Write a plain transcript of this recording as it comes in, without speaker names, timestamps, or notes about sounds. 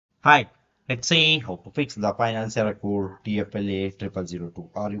Hi, let's see how to fix the finance error code TFLA0002.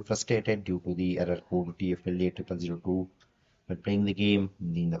 Are you frustrated due to the error code TFLA0002 when playing the game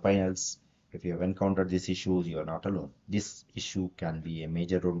in the finals? If you have encountered this issue, you are not alone. This issue can be a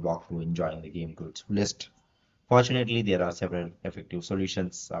major roadblock to enjoying the game to its fullest. Fortunately, there are several effective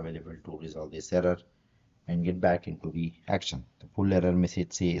solutions available to resolve this error and get back into the action. The full error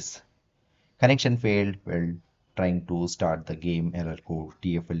message says connection failed while trying to start the game. Error code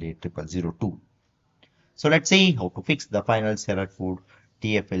TFLA0002. So let's see how to fix the final error code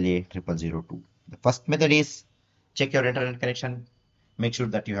TFLA0002. The first method is check your internet connection. Make sure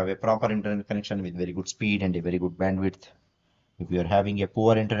that you have a proper internet connection with very good speed and a very good bandwidth. If you are having a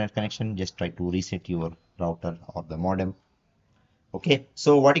poor internet connection, just try to reset your router or the modem. Okay,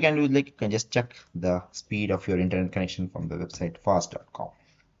 so what you can do is you can just check the speed of your internet connection from the website fast.com.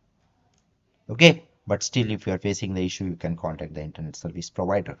 Okay, but still if you are facing the issue, you can contact the internet service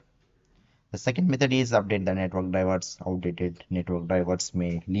provider. The second method is update the network drivers. Outdated network drivers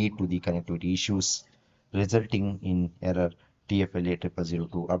may lead to the connectivity issues, resulting in error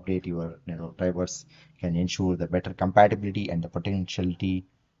TFLA0002. Update your network drivers can ensure the better compatibility and the potentiality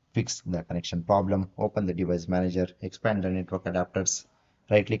fix the connection problem. Open the device manager, expand the network adapters,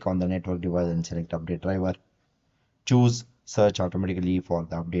 right click on the network device and select update driver. Choose search automatically for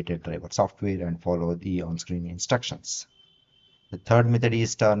the updated driver software and follow the on-screen instructions. The third method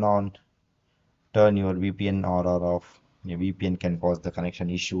is turn your VPN on or off. A VPN can cause the connection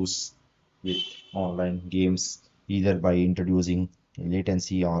issues with online games either by introducing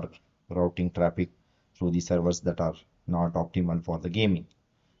latency or routing traffic through the servers that are not optimal for the gaming.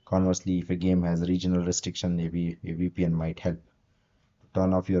 Conversely, if a game has regional restriction, a VPN might help.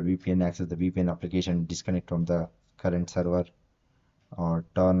 Turn off your VPN, access the VPN application, disconnect from the current server, or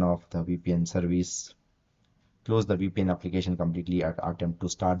turn off the VPN service. Close the VPN application completely and attempt to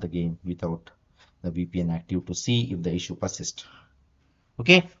start the game without the VPN active to see if the issue persists.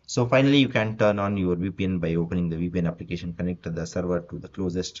 Okay, so finally you can turn on your VPN by opening the VPN application, connect the server to the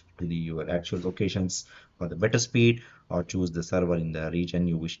closest to your actual locations for the better speed, or choose the server in the region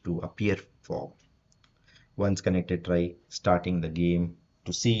you wish to appear for. Once connected, try starting the game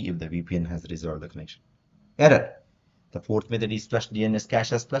to see if the VPN has resolved the connection error. The fourth method is flush DNS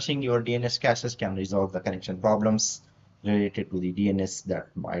caches. Flushing your DNS caches can resolve the connection problems related to the DNS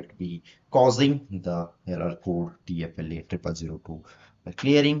that might be causing the error code TFLA0002 by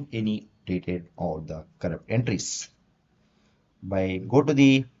clearing any dated or the corrupt entries. Go to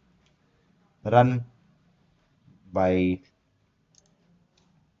the run by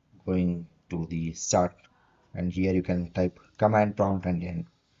going to the start, and here you can type command prompt and then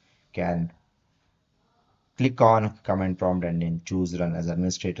can click on command prompt and then choose run as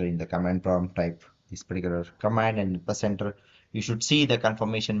administrator. In the command prompt, type this particular command and press enter. You should see the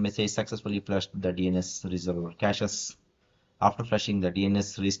confirmation message successfully flushed the DNS resolver caches. After flushing the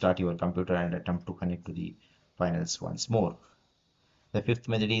DNS, restart your computer and attempt to connect to the finals once more. The fifth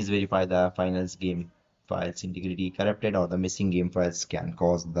method is verify the finals game files integrity. Corrupted or the missing game files can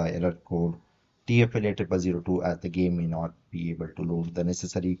cause the error code TFLA0002 as the game may not be able to load the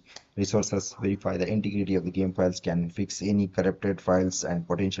necessary resources. Verify the integrity of the game files can fix any corrupted files and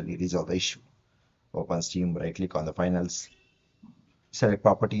potentially resolve the issue. Open Steam, right click on the finals, select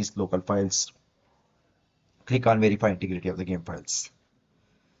properties, local files, click on verify integrity of the game files.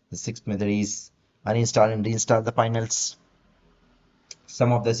 The sixth method is uninstall and reinstall the finals.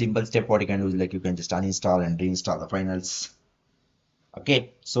 Some of the simple step what you can do is you can just uninstall and reinstall the finals.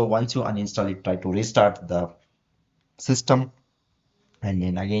 Okay, so once you uninstall it, try to restart the system, and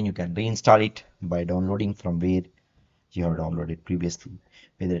then again you can reinstall it by downloading from where you have downloaded previously,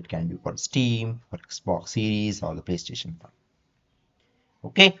 whether it can be for Steam or Xbox Series or the PlayStation 5.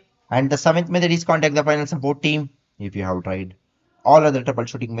 Okay, and the seventh method is contact the final support team. If you have tried all other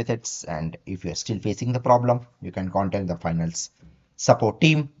troubleshooting methods and if you are still facing the problem, you can contact the finals support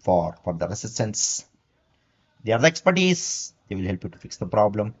team for further assistance. They are the expertise. They will help you to fix the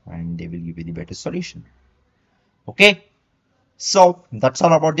problem and they will give you the better solution. Okay, so that's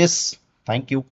all about this. Thank you.